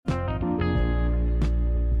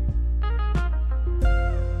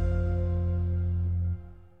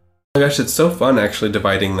my gosh, it's so fun actually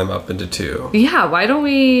dividing them up into two. Yeah, why don't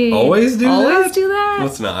we always do that?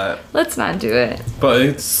 Let's not. Let's not do it. But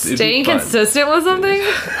it'd staying be fun. consistent with something?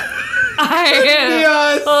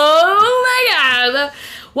 Yes. Oh my god.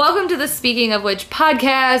 Welcome to the Speaking of Which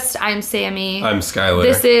podcast. I'm Sammy. I'm Skylar.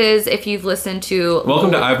 This is, if you've listened to... Welcome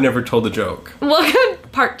to I've Never Told a Joke. Welcome,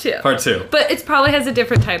 part 2. Part 2. But it probably has a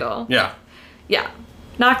different title. Yeah. Yeah.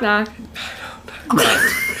 Knock, knock.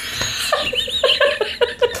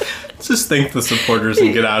 Let's just thank the supporters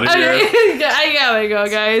and get out of here. I gotta go,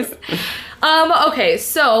 guys. Okay,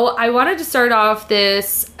 so I wanted to start off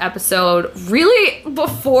this episode really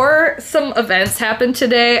before some events happened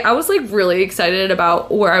today. I was like really excited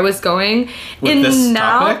about where I was going. With this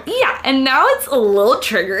topic? Yeah, and now it's a little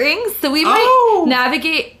triggering, so we might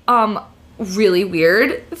navigate really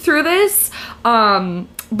weird through this.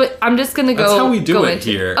 But I'm just gonna go. That's how we do it into,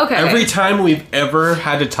 here. Okay. Every time we've ever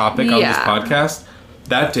had a topic on this podcast,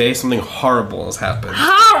 that day something horrible has happened.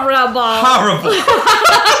 Horrible.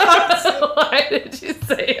 Why did you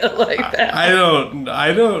say it like that? I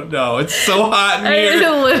don't know. It's so hot in here. It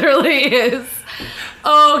literally is.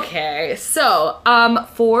 Okay, so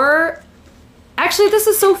actually this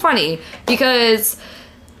is so funny because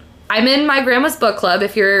I'm in my grandma's book club.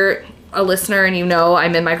 If you're a listener and you know,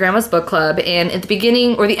 I'm in my grandma's book club, and at the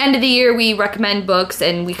beginning or the end of the year we recommend books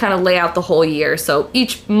and we kind of lay out the whole year, so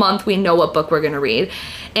each month we know what book we're going to read.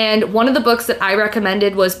 And one of the books that I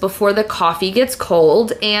recommended was Before the Coffee Gets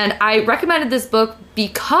Cold, and I recommended this book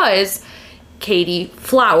because Katie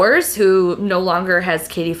Flowers, who no longer has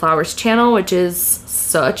Katie Flowers channel, which is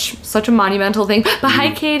such a monumental thing, but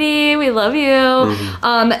hi Katie, we love you.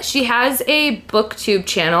 She has a booktube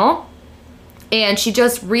channel, and she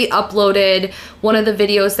just re-uploaded one of the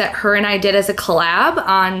videos that her and I did as a collab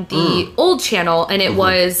on the old channel. And it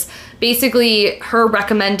was basically her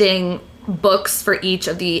recommending books for each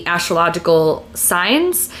of the astrological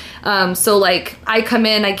signs. So like I come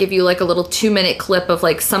in, I give you like a little 2-minute clip of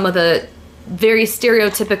like some of the very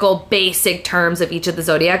stereotypical basic terms of each of the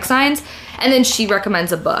zodiac signs, and then she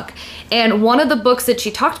recommends a book. And one of the books that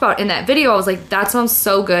she talked about in that video, I was like, that sounds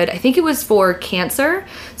so good. I think it was for Cancer.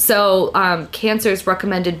 So Cancer's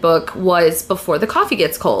recommended book was Before the Coffee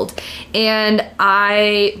Gets Cold, and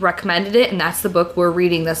I recommended it, and that's the book we're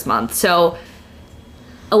reading this month. So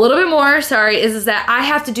a little bit more, is that I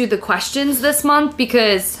have to do the questions this month,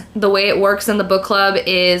 because the way it works in the book club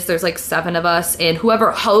is there's like 7 of us, and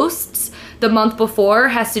whoever hosts the month before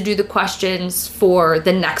has to do the questions for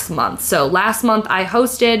the next month. So last month I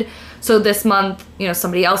hosted, so this month,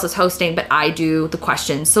 somebody else is hosting, but I do the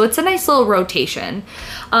questions. So it's a nice little rotation.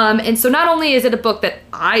 And so not only is it a book that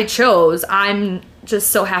I chose, I'm just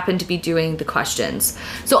so happened to be doing the questions.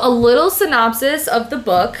 So a little synopsis of the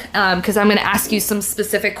book, because I'm going to ask you some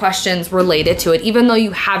specific questions related to it. Even though you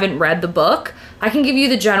haven't read the book, I can give you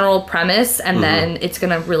the general premise, and then it's going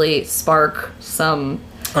to really spark some...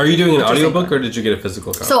 Are you doing an audiobook or did you get a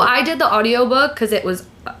physical copy? So I did the audiobook because it was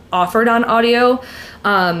offered on audio.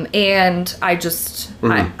 And I just,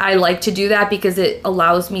 I like to do that because it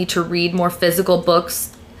allows me to read more physical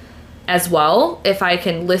books as well. If I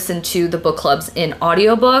can listen to the book clubs in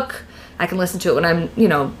audiobook, I can listen to it when I'm,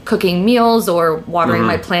 cooking meals or watering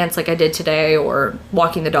my plants like I did today, or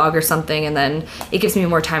walking the dog or something. And then it gives me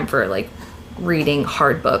more time for like reading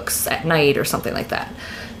hard books at night or something like that.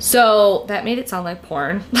 So that made it sound like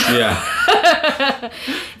porn. Yeah.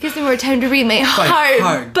 Gives me more time to read my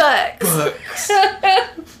hard books.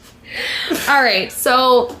 All right.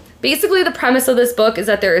 So basically the premise of this book is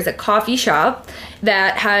that there is a coffee shop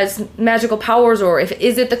that has magical powers, or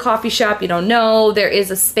is it the coffee shop? You don't know. There is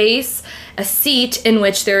a seat in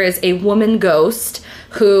which there is a woman ghost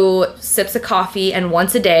who sips a coffee, and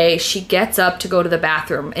once a day she gets up to go to the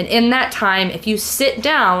bathroom. And in that time, if you sit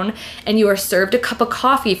down and you are served a cup of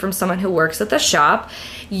coffee from someone who works at the shop,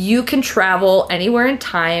 you can travel anywhere in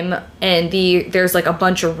time, and there's like a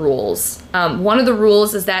bunch of rules. One of the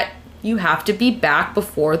rules is that you have to be back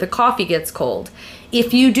before the coffee gets cold.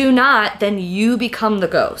 If you do not, then you become the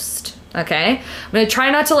ghost. Okay? I'm going to try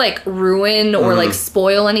not to like ruin or like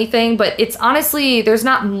spoil anything, but it's honestly, there's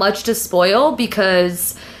not much to spoil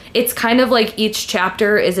because it's kind of like each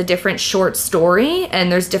chapter is a different short story,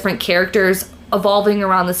 and there's different characters evolving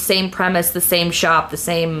around the same premise, the same shop, the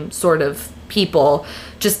same sort of people,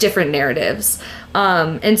 just different narratives.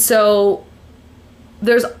 And so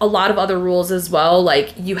there's a lot of other rules as well.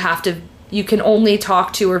 Like you can only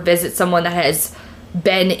talk to or visit someone that has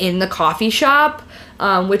been in the coffee shop,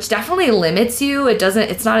 which definitely limits you.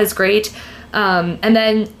 It's not as great. And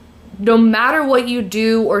then no matter what you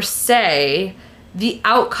do or say, the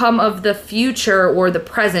outcome of the future or the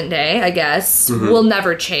present day, I guess, will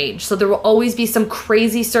never change. So there will always be some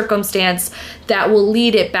crazy circumstance that will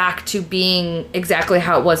lead it back to being exactly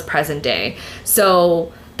how it was present day.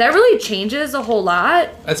 So that really changes a whole lot.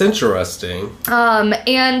 That's interesting.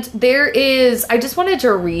 And there is, I just wanted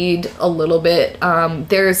to read a little bit.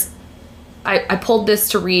 I pulled this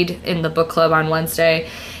to read in the book club on Wednesday.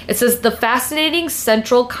 It says, the fascinating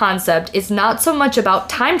central concept is not so much about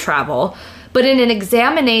time travel, but in an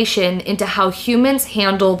examination into how humans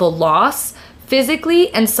handle the loss,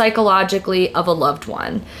 physically and psychologically, of a loved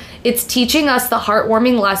one. It's teaching us the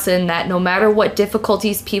heartwarming lesson that no matter what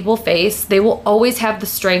difficulties people face, they will always have the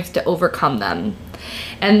strength to overcome them.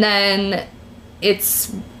 And then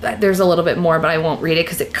there's a little bit more, but I won't read it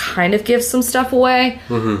because it kind of gives some stuff away.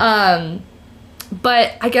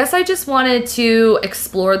 But I guess I just wanted to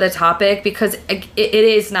explore the topic because it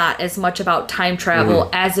is not as much about time travel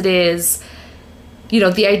as it is,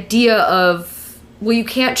 the idea of, well, you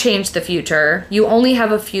can't change the future. You only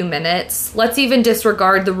have a few minutes. Let's even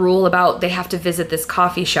disregard the rule about they have to visit this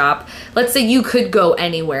coffee shop. Let's say you could go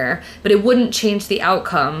anywhere, but it wouldn't change the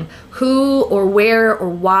outcome. Who or where or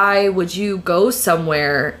why would you go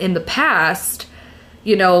somewhere in the past,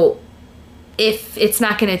 if it's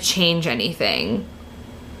not going to change anything?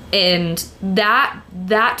 And that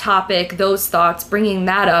topic, those thoughts, bringing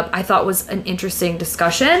that up, I thought was an interesting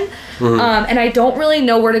discussion. And I don't really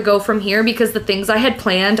know where to go from here because the things I had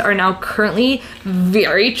planned are now currently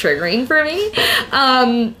very triggering for me.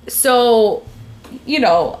 So,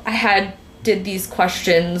 I did these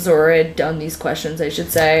questions, or had done these questions, I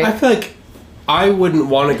should say. I feel like I wouldn't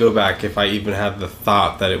want to go back if I even had the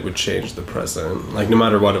thought that it would change the present, like no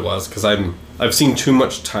matter what it was, because I've seen too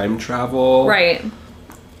much time travel. Right.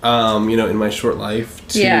 In my short life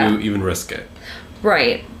to even risk it.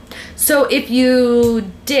 Right. So if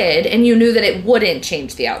you did, and you knew that it wouldn't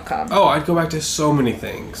change the outcome. Oh, I'd go back to so many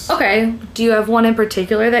things. Okay. Do you have one in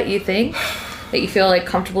particular that you think, that you feel like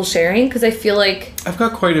comfortable sharing? Because I feel like... I've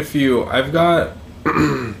got quite a few. I've got...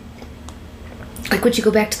 like, would you go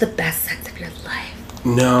back to the best sex of your life?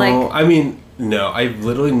 No. No. I've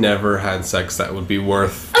literally never had sex that would be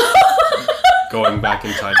worth going back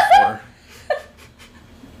in time for.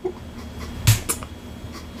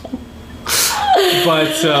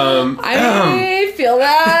 But I feel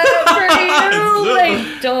that for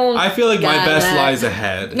you. Don't. I feel like my best lies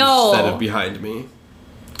ahead instead of behind me.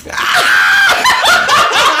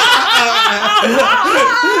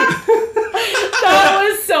 That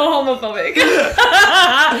was so homophobic.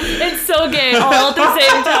 It's so gay all at the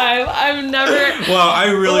same time. I've never... Well, I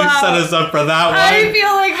really set us up for that one. I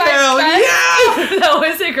feel like my That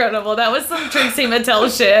was incredible. That was some Trixie Mattel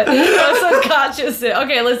shit. That was subconscious shit.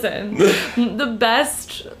 Okay, listen. The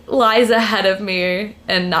best lies ahead of me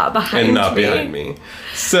and not behind me. And not behind me.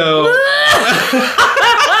 So...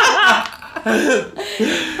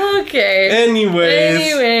 Okay.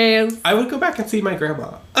 Anyways. I would go back and see my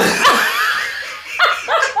grandma.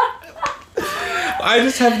 I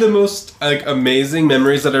just have the most amazing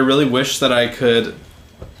memories that I really wish that I could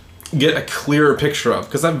get a clearer picture of,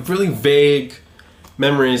 because I have really vague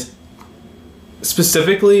memories.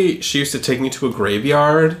 Specifically, she used to take me to a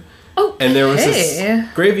graveyard. Okay. And there was this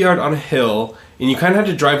graveyard on a hill, and you kind of had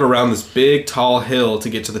to drive around this big, tall hill to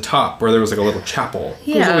get to the top, where there was a little chapel.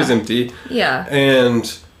 Yeah. It was always empty. Yeah.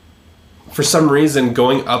 And for some reason,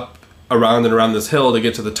 going up around and around this hill to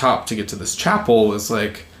get to the top, to get to this chapel, was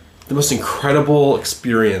the most incredible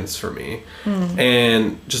experience for me.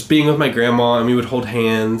 And just being with my grandma, and we would hold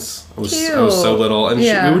hands. I was so little. And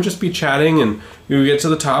we would just be chatting, and we would get to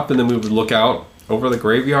the top, and then we would look out over the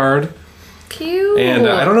graveyard. Cute. And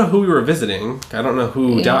I don't know who we were visiting. I don't know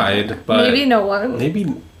who died, but... Maybe no one. Maybe...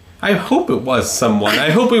 I hope it was someone.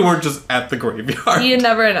 I hope we weren't just at the graveyard. You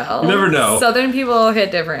never know. You never know. Southern people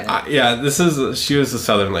hit different. She was a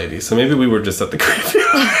Southern lady, so maybe we were just at the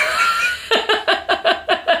graveyard.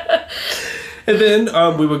 And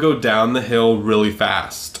then we would go down the hill really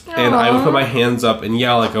fast. Aww. And I would put my hands up and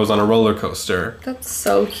yell like I was on a roller coaster. That's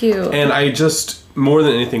so cute. And I just, more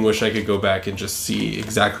than anything, wish I could go back and just see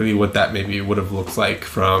exactly what that maybe would have looked like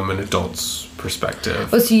from an adult's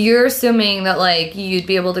perspective. Oh, so you're assuming that you'd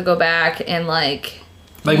be able to go back and maybe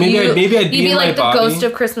I'd be in my body. The ghost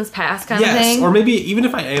of Christmas Past kind of thing? Yes, or maybe even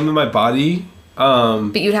if I am in my body...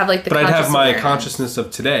 but you'd have But I'd have my consciousness of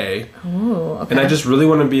today. Ooh, okay. And I just really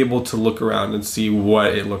want to be able to look around and see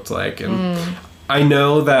what it looked like. And I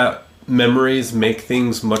know that memories make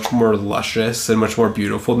things much more luscious and much more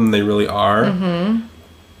beautiful than they really are. Mm-hmm.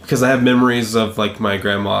 Because I have memories of my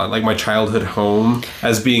grandma, my childhood home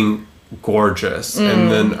as being gorgeous. And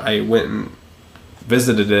then I went and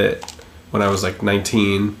visited it when I was like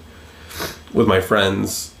 19 with my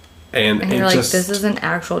friends, and And it you're like, just this is an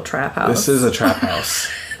actual trap house. this is a trap house.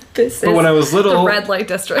 This But is when I was little, the red light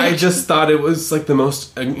district. I just thought it was like the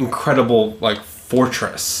most incredible like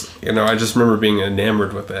fortress. You know, I just remember being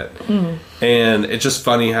enamored with it. And it's just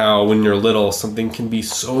funny how when you're little, something can be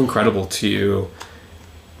so incredible to you,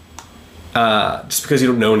 just because you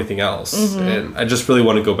don't know anything else. And I just really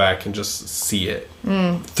want to go back and just see it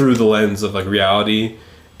through the lens of like reality.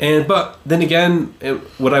 But then again,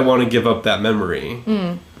 would I want to give up that memory?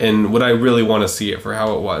 And would I really want to see it for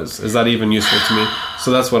how it was? Is that even useful to me? So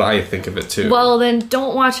that's what I think of it too. Well, then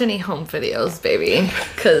don't watch any home videos, baby,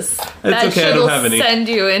 because that okay, I shit don't will have any. send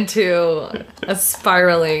you into a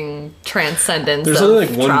spiraling transcendence. There's of only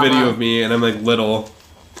like one trauma. video of me, and I'm like little,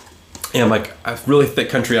 and I'm like a really thick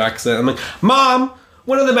country accent. I'm like, Mom,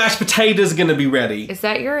 when are the mashed potatoes gonna be ready? Is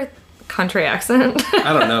that your country accent?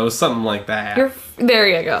 I don't know, something like that. There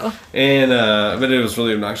you go. And but it was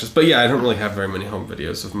really obnoxious. But yeah, I don't really have very many home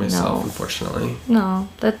videos of myself, No. unfortunately. No,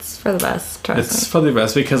 that's for the best. Trust It's me. probably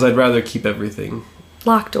best because I'd rather keep everything.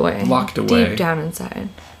 Locked away. Locked away. Deep down inside.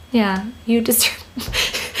 Yeah, you just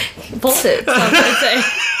bolted. Some might say.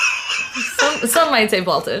 Some might say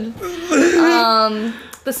bolted.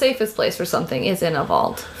 The safest place for something is in a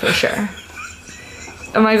vault, for sure.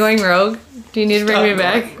 Am I going rogue? Do you need to bring me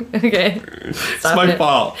back? Okay. It's my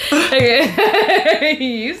fault. Okay.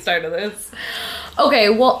 You started this. Okay,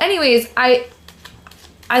 well, anyways, I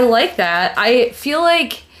like that. I feel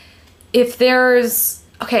like if there's...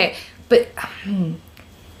 Okay, but...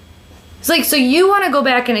 It's like, so you want to go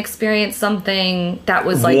back and experience something that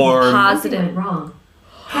was, like, Warm. Something positive. went wrong.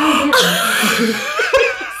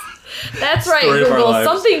 That's right, Story of our Google. lives.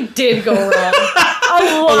 Something did go wrong.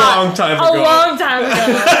 A long time A ago. long time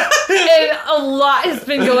ago. And a lot has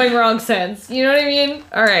been going wrong since. You know what I mean?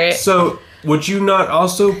 All right. So, would you not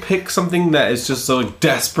also pick something that is just so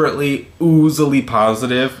desperately, oozily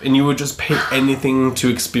positive, and you would just pay anything to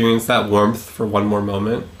experience that warmth for one more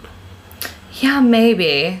moment? Yeah,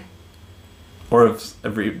 maybe. Or if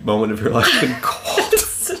every moment of your life has been cold?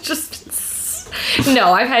 It's just...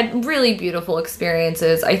 No, I've had really beautiful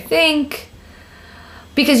experiences. I think...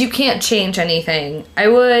 Because you can't change anything. I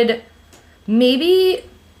would maybe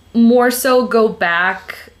more so go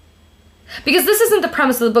back... Because this isn't the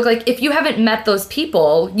premise of the book. Like, if you haven't met those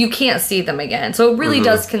people, you can't see them again. So it really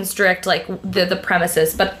does constrict, like, the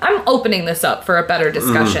premises. But I'm opening this up for a better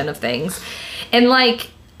discussion of things. And,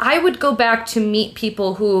 like, I would go back to meet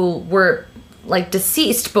people who were, like,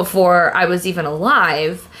 deceased before I was even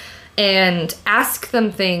alive and ask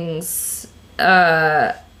them things,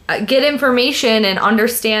 get information and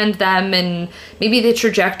understand them and maybe the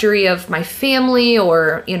trajectory of my family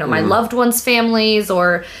or, you know, my loved ones' families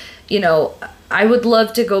or... You know, I would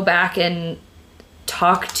love to go back and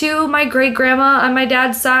talk to my great grandma on my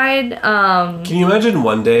dad's side. Can you imagine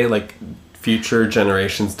one day, like, future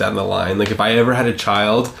generations down the line, like, if I ever had a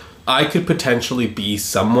child, I could potentially be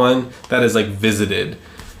someone that is, like, visited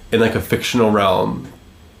in, like, a fictional realm.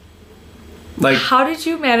 Like, How did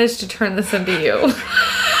you manage to turn this into you?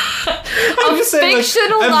 I'm just saying, like,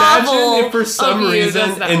 fictional imagine novel if for some of you reason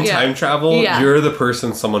does not- in yeah. time travel, Yeah. you're the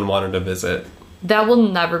person someone wanted to visit. That will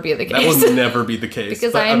never be the case. That will never be the case.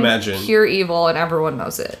 because but I'm imagine. pure evil and everyone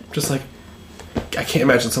knows it. Just like, I can't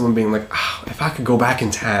imagine someone being like, oh, if I could go back in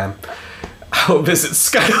time, I would visit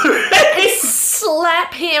Skyler.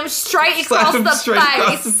 Slap him straight Slap across him the straight face.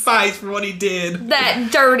 across the face for what he did. That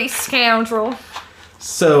dirty scoundrel.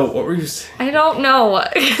 So, what were you saying? I don't know.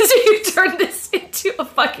 Because you turned this into a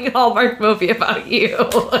fucking Hallmark movie about you.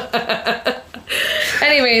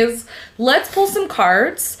 Anyways, let's pull some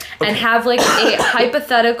cards and have like a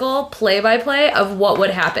hypothetical play-by-play of what would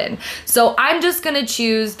happen. So I'm just going to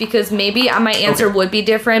choose because maybe my answer would be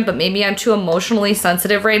different, but maybe I'm too emotionally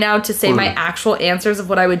sensitive right now to say my actual answers of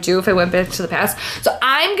what I would do if I went back to the past. So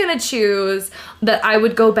I'm going to choose that I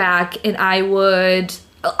would go back and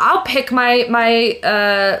I'll pick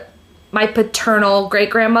my paternal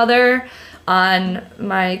great-grandmother on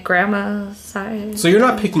my grandma's side. So, you're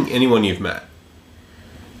not picking anyone you've met.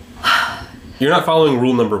 You're not following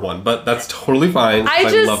rule number 1, but that's totally fine. I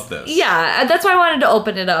love this. Yeah, that's why I wanted to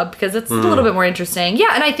open it up because it's a little bit more interesting. Yeah,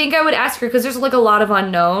 and I think I would ask her because there's like a lot of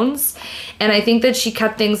unknowns, and I think that she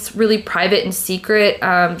kept things really private and secret.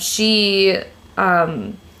 She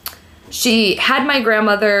had my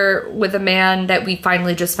grandmother with a man that we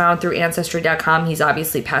finally just found through Ancestry.com. He's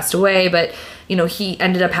obviously passed away, but you know he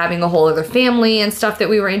ended up having a whole other family and stuff that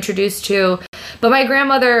we were introduced to. But my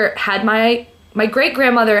grandmother had my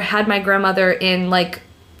great-grandmother had my grandmother in, like,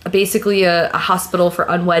 basically a hospital for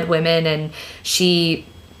unwed women, and she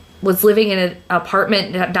was living in an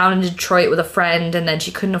apartment down in Detroit with a friend, and then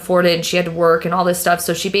she couldn't afford it and she had to work and all this stuff.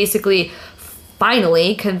 So she basically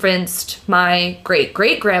finally convinced my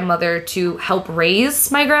great-great-grandmother to help raise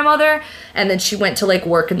my grandmother, and then she went to like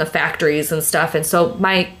work in the factories and stuff. And so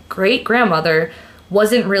my great-grandmother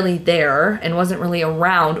wasn't really there and wasn't really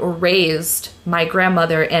around or raised my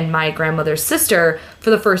grandmother and my grandmother's sister for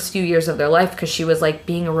the first few years of their life, because she was like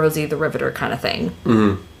being a Rosie the Riveter kind of thing.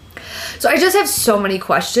 Mm-hmm. So I just have so many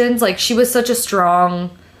questions. Like, she was such a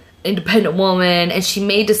strong, independent woman, and she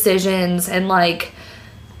made decisions, and like,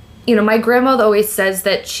 you know, my grandmother always says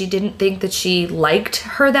that she didn't think that she liked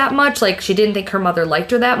her that much. Like, she didn't think her mother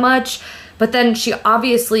liked her that much. But then she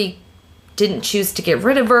obviously didn't choose to get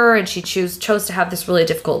rid of her, and she chose to have this really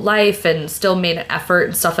difficult life and still made an effort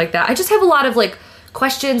and stuff like that. I just have a lot of like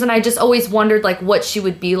questions, and I just always wondered like what she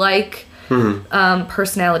would be like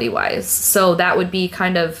personality wise. So that would be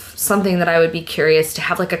kind of something that I would be curious to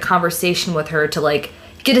have like a conversation with her to like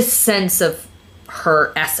get a sense of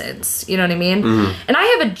her essence, you know what I mean? And I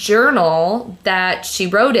have a journal that she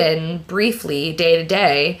wrote in briefly day to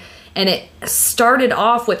day, and it started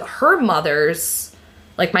off with her mother's,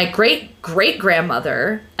 like my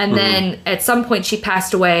great-great-grandmother, and then at some point she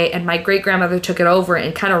passed away, and my great-grandmother took it over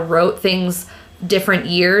and kind of wrote things different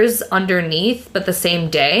years underneath, but the same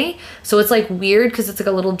day. So it's like weird because it's like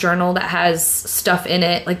a little journal that has stuff in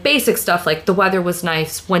it, like basic stuff, like the weather was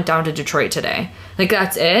nice, went down to Detroit today. Like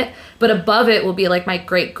that's it. But above it will be like my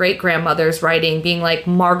great-great-grandmother's writing being like,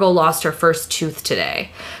 Margot lost her first tooth today.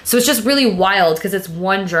 So it's just really wild because it's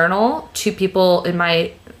one journal, two people in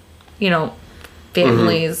my, you know,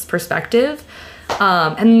 family's perspective.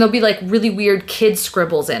 And there'll be like really weird kid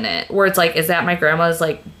scribbles in it where it's like, is that my grandma's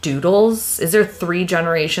like doodles? Is there 3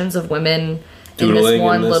 generations of women in this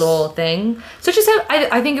one little thing? So just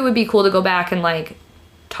I think it would be cool to go back and like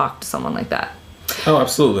talk to someone like that. Oh,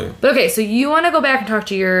 absolutely. But okay, so you want to go back and talk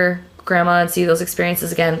to your grandma and see those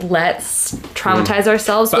experiences again. Let's traumatize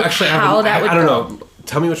ourselves But with actually, how that would I don't go. know.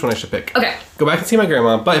 Tell me which one I should pick. Okay. Go back and see my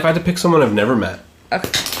grandma, but if I had to pick someone I've never met. Okay.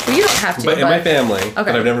 Well, you don't have to. But in my family that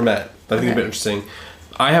Okay. I've never met, that I think would be interesting.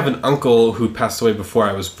 I have an uncle who passed away before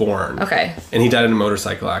I was born. Okay. And he died in a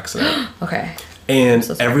motorcycle accident. Okay. And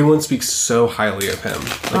so sorry. everyone speaks so highly of him.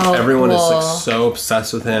 Like Oh, everyone is cool. like so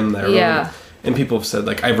obsessed with him. Yeah. And people have said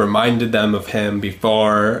like I've reminded them of him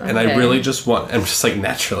before, and I Okay. really just want. I'm just like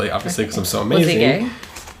naturally, obviously, because I'm so Was amazing. he gay?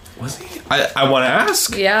 Was he? I want to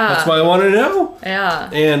ask. Yeah. That's why I want to know.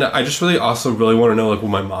 Yeah. And I just really want to know like what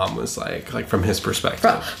my mom was like from his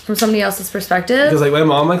perspective. From somebody else's perspective? Because like my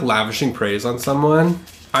mom like lavishing praise on someone,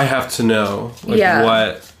 I have to know like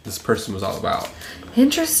what this person was all about.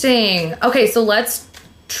 Interesting. Okay, so let's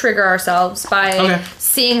trigger ourselves by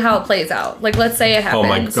seeing how it plays out. Like, let's say it happens, Oh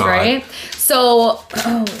my God. right? So,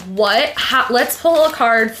 let's pull a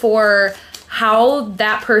card for how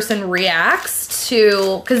that person reacts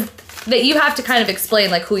to, because that you have to kind of explain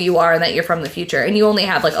like who you are and that you're from the future, and you only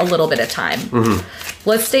have like a little bit of time.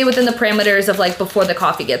 Let's stay within the parameters of like before the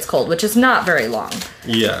coffee gets cold, which is not very long.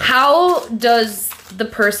 Yeah. How does the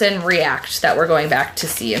person react that we're going back to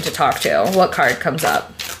see and to talk to? What card comes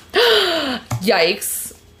up? Yikes.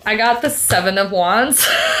 I got the 7 of Wands.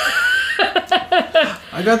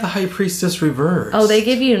 I got the High Priestess reverse. Oh, they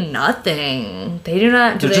give you nothing. They do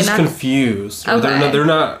not. They're just confused. Or Okay. They're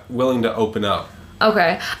not willing to open up.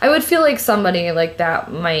 Okay. I would feel like somebody like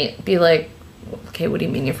that might be like, okay, what do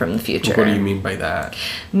you mean you're from the future? What do you mean by that?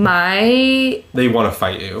 They want to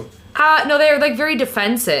fight you. No, they're like very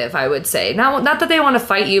defensive, I would say. Not that they want to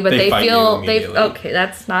fight you, but they fight feel you they immediately. okay,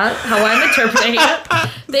 that's not how I'm interpreting it.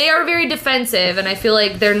 They are very defensive, and I feel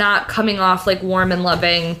like they're not coming off like warm and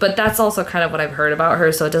loving, but that's also kind of what I've heard about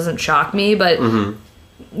her, so it doesn't shock me, but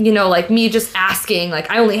you know, like me just asking, like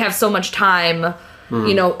I only have so much time.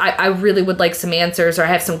 You know, I really would like some answers, or I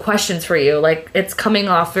have some questions for you. Like, it's coming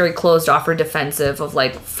off very closed off or defensive of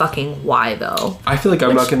like, fucking why though? I feel like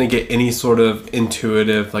I'm not going to get any sort of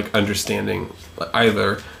intuitive like understanding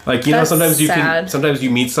either. Like, you know, That's sometimes sad. sometimes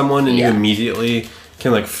you meet someone and you immediately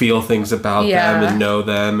can like feel things about them and know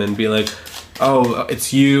them and be like, oh,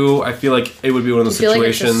 it's you. I feel like it would be one of those Like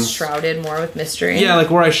situations. it's just shrouded more with mystery. Yeah,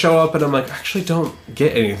 like where I show up and I'm like, I actually don't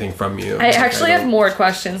get anything from you. I actually have more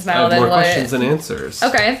questions now I have than more what. questions than answers.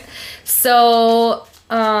 Okay, so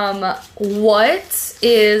what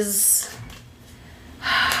is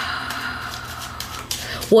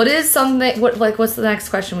something? What's the next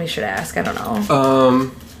question we should ask? I don't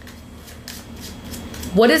know.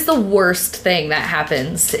 What is the worst thing that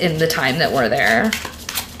happens in the time that we're there?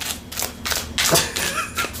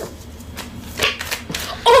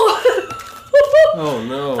 Oh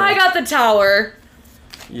no. I got the Tower.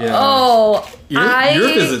 Yeah. Oh,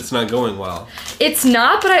 Your visit's not going well. It's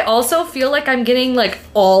not, but I also feel like I'm getting like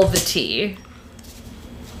all the tea.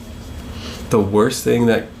 The worst thing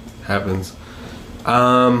that happens.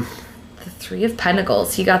 The Three of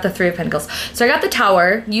Pentacles. He got the Three of Pentacles. So I got the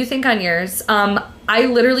Tower. You think on yours. I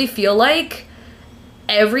literally feel like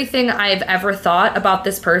everything I've ever thought about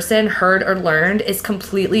this person, heard or learned, is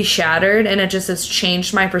completely shattered, and it just has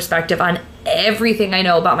changed my perspective on everything I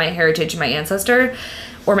know about my heritage and my ancestor,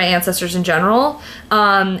 or my ancestors in general.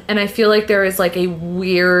 And I feel like there is like a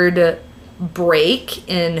weird break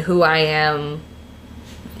in who I am.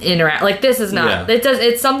 Like, this is not,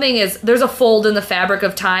 Yeah. there's a fold in the fabric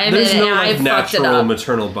of time. There's and no I've fucked it natural up.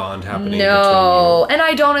 maternal bond happening No, and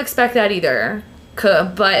I don't expect that either.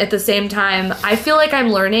 But at the same time, I feel like I'm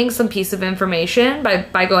learning some piece of information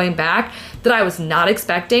by going back that I was not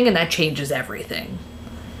expecting, and that changes everything.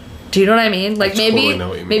 Do you know what I mean? Like, totally know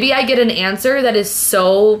what you mean. maybe I get an answer that is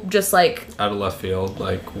so just like between you. Out of left field,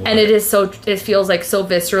 like. What? and it feels like so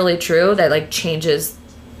viscerally true that like changes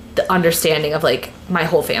the understanding of like my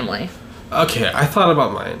whole family. Okay, I thought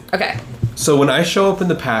about mine. Okay. So when I show up in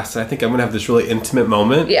the past, I think I'm gonna have this really intimate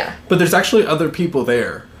moment. Yeah. But there's actually other people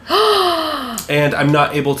there. And I'm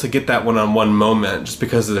not able to get that one-on-one moment just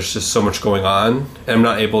because there's just so much going on, and I'm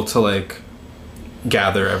not able to like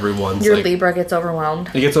gather everyone's. Your like, Libra gets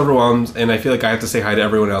overwhelmed. It gets overwhelmed, and I feel like I have to say hi to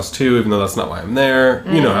everyone else too, even though that's not why I'm there.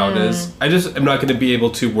 You know how it is. I just am not going to be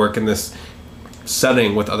able to work in this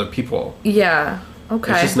setting with other people. Yeah.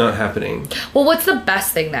 Okay. It's just not happening. Well, what's the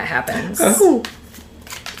best thing that happens? Oh.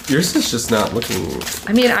 Yours is just not looking.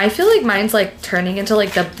 I mean, I feel like mine's like turning into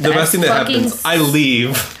like the best thing that happens, I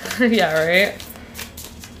leave. Yeah, right?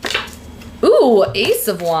 Ooh, Ace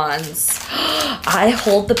of Wands. I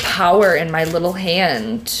hold the power in my little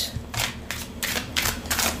hand.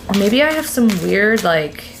 Or maybe I have some weird,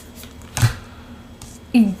 like,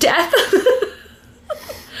 death.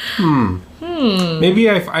 Maybe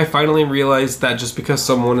I finally realized that just because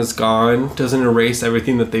someone is gone doesn't erase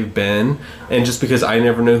everything that they've been, and just because I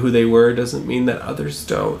never know who they were doesn't mean that others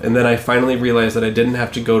don't. And then I finally realized that I didn't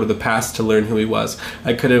have to go to the past to learn who he was.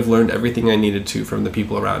 I could have learned everything I needed to from the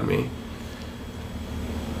people around me.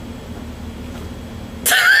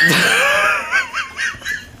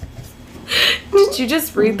 Did you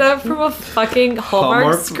just read that from a fucking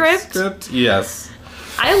Hallmark script? Yes.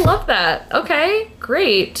 I love that. Okay,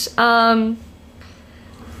 great.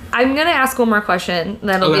 I'm gonna ask one more question, and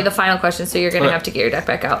that'll be the final question, so you're gonna have to get your deck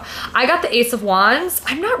back out. I got the Ace of Wands.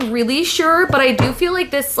 I'm not really sure, but I do feel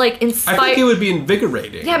like this like inspires. I think it would be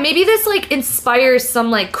invigorating. Yeah, maybe this like inspires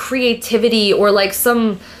some like creativity, or like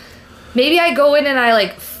some. Maybe I go in and I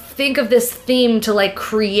like think of this theme to like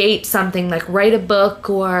create something, like write a book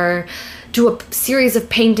or do a series of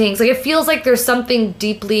paintings. Like, it feels like there's something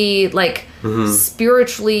deeply like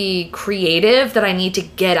spiritually creative that I need to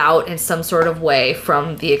get out in some sort of way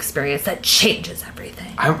from the experience that changes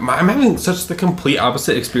everything. I'm having such the complete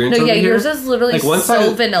opposite experience. No, over yeah, here. yours is literally like,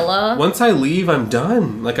 so vanilla. Once I leave, I'm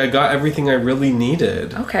done. Like, I got everything I really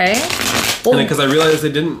needed. Okay. Well, And because I realized I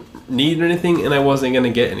didn't need anything and I wasn't going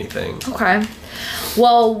to get anything. okay.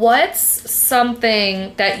 Well, what's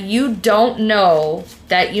something that you don't know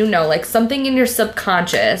that you know, like something in your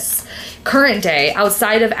subconscious, current day,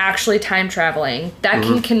 outside of actually time traveling, that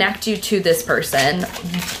can connect you to this person,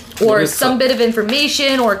 or some bit of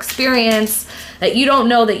information or experience that you don't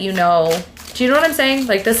know that you know? Do you know what I'm saying?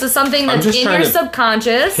 Like, this is something that's in your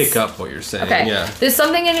subconscious. Pick up what you're saying. Okay. Yeah. There's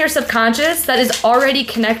something in your subconscious that is already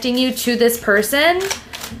connecting you to this person.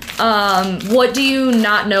 What do you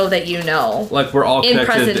not know that you know? Like, we're all in connected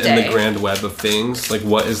present in the day. grand web of things. Like,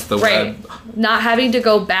 what is the Right. web? Not having to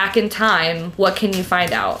go back in time, what can you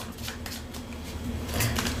find out?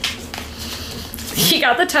 He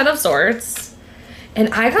got the Ten of Swords,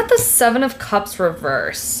 and I got the Seven of Cups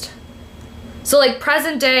reversed. So, like,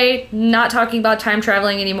 present day, not talking about time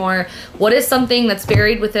traveling anymore. What is something that's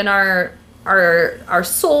buried within our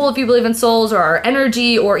soul, if you believe in souls, or our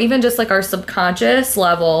energy, or even just like our subconscious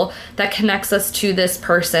level that connects us to this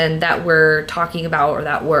person that we're talking about, or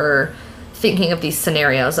that we're thinking of these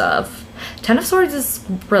scenarios of? Ten of Swords is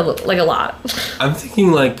like a lot. I'm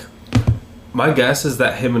thinking, like, my guess is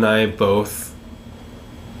that him and I both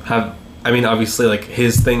have, I mean, obviously, like,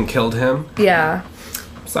 his thing killed him. Yeah.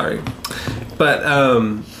 Sorry. But,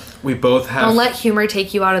 we both have... Don't let humor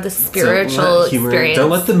take you out of the spiritual experience.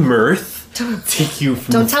 Don't let the mirth take you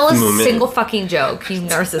from Don't tell the a moment. single fucking joke, you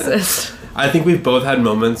narcissist. I think we've both had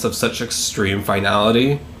moments of such extreme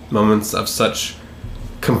finality, moments of such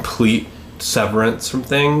complete severance from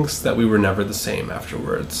things that we were never the same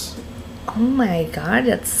afterwards. Oh my god,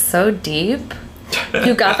 it's so deep.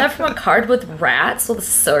 You got that from a card with rats with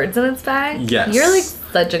swords in its back? Yes. You're like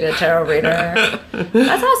such a good tarot reader.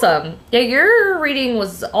 That's awesome. Yeah, your reading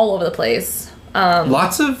was all over the place.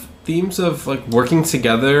 Lots of themes of like working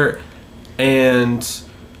together and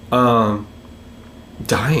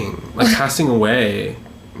dying, like passing away,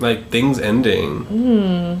 like things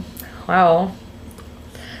ending. Wow.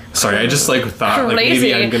 Sorry, I just like thought like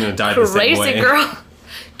maybe I'm gonna die the same way. Crazy girl.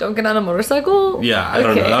 Don't get on a motorcycle? Yeah, I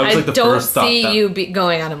don't know. That was like the first thought. I don't see you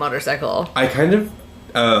going on a motorcycle. I kind of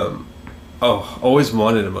always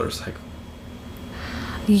wanted a motorcycle.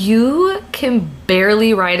 You can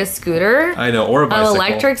barely ride a scooter. I know, or a bicycle. An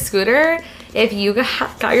electric scooter. If you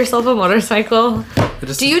got yourself a motorcycle,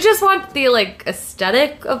 do you just want the like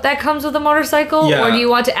aesthetic of that comes with a motorcycle, or do you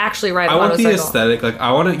want to actually ride a motorcycle? I want the aesthetic. Like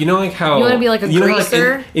I want to, like how you want to be like a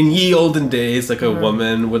greaser. Like in ye olden days, like a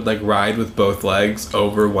woman would like ride with both legs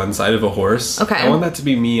over one side of a horse. Okay, I want that to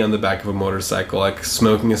be me on the back of a motorcycle, like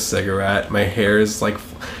smoking a cigarette. My hair is like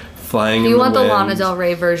flying. You want the wind. Lana Del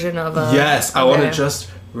Rey version of a? Yes, I want to just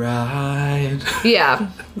ride. Yeah,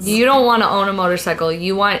 you don't want to own a motorcycle.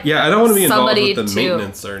 You want I don't want to be involved with the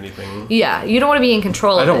maintenance or anything. Yeah, you don't want to be in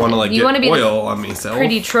control of it. I don't want to like you get be oil on myself.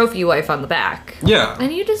 Pretty trophy wife on the back. Yeah,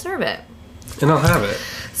 and you deserve it. And I'll have it.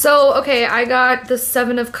 So okay, I got the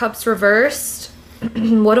 7 of Cups reversed.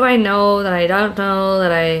 What do I know that I don't know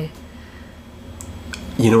that I?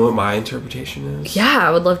 You know what my interpretation is? Yeah,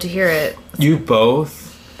 I would love to hear it. You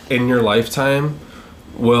both, in your lifetime,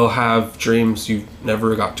 will have dreams you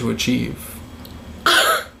never got to achieve.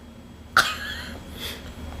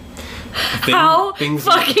 How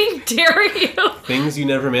fucking dare you? Things you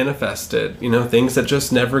never manifested. Things that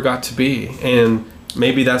just never got to be. And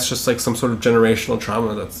maybe that's just like some sort of generational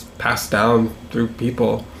trauma that's passed down through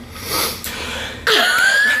people.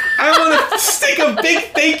 I want to stick a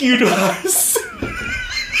big thank you to us.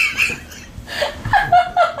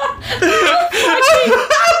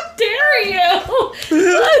 How dare you?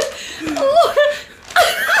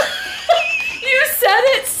 You said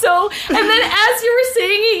it so, and then as you were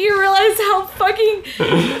saying it, you realized how fucking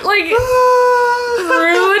like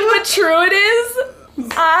rude but true it is.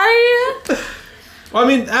 Well, I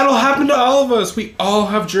mean, that'll happen to all of us. We all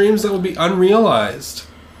have dreams that will be unrealized.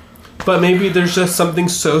 But maybe there's just something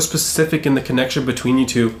so specific in the connection between you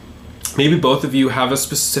two. Maybe both of you have a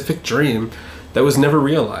specific dream that was never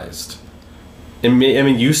realized. And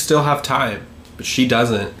you still have time, but she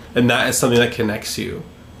doesn't. And that is something that connects you.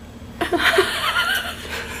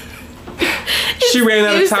 She ran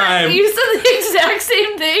out of time. You said the exact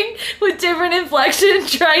same thing with different inflection,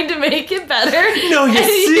 trying to make it better. No, you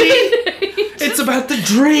see? It's about the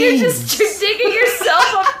dreams. You're just digging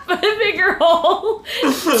yourself a bigger hole.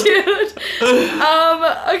 Dude. Okay,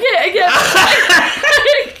 I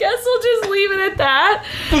guess we'll just leave it at that.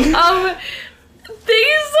 Thank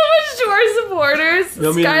you so much to our supporters.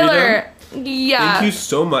 Skylar. Yeah. Thank you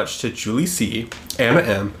so much to Julie C., Anna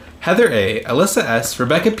M., Heather A., Alyssa S.,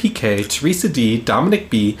 Rebecca PK, Teresa D.,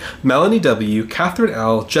 Dominic B., Melanie W., Catherine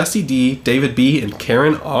L., Jesse D., David B., and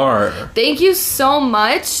Karen R. Thank you so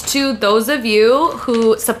much to those of you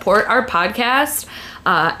who support our podcast.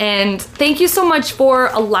 And thank you so much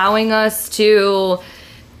for allowing us to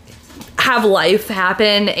have life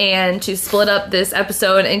happen and to split up this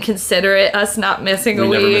episode and consider it us not missing a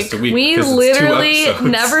week. Never missed a week. We literally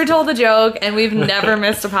never told a joke and we've never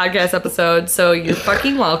missed a podcast episode, so you're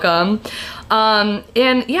fucking welcome.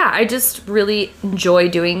 And yeah, I just really enjoy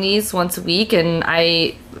doing these once a week, and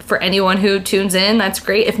for anyone who tunes in, that's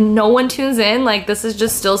great. If no one tunes in, like, this is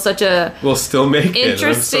just still such a we'll still make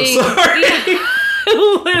interesting. It. I'm so sorry. Yeah,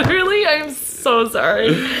 literally, I'm so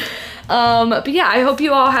sorry. But yeah, I hope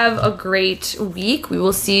you all have a great week. We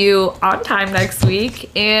will see you on time next week.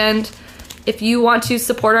 And if you want to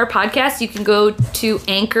support our podcast, you can go to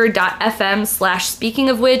anchor.fm/speaking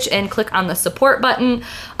of which and click on the support button.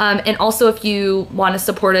 And also, if you want to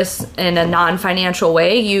support us in a non-financial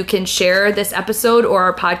way, you can share this episode or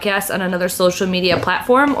our podcast on another social media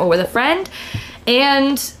platform or with a friend.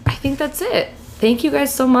 And I think that's it. Thank you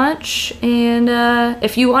guys so much. And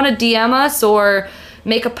if you want to DM us or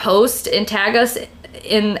make a post and tag us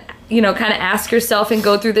in, kind of ask yourself and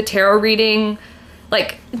go through the tarot reading,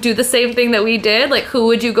 like, do the same thing that we did. Like, who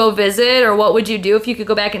would you go visit, or what would you do if you could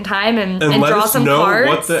go back in time and draw some cards?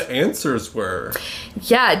 Let us know what the answers were.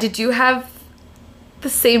 Yeah, did you have the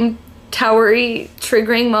same towery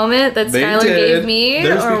triggering moment that Skylar gave me?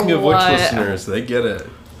 They're speaking of which listeners, they get it.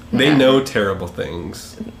 They know terrible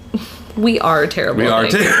things. We are terrible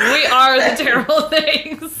things. We are the terrible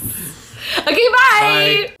things. Okay,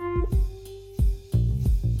 bye!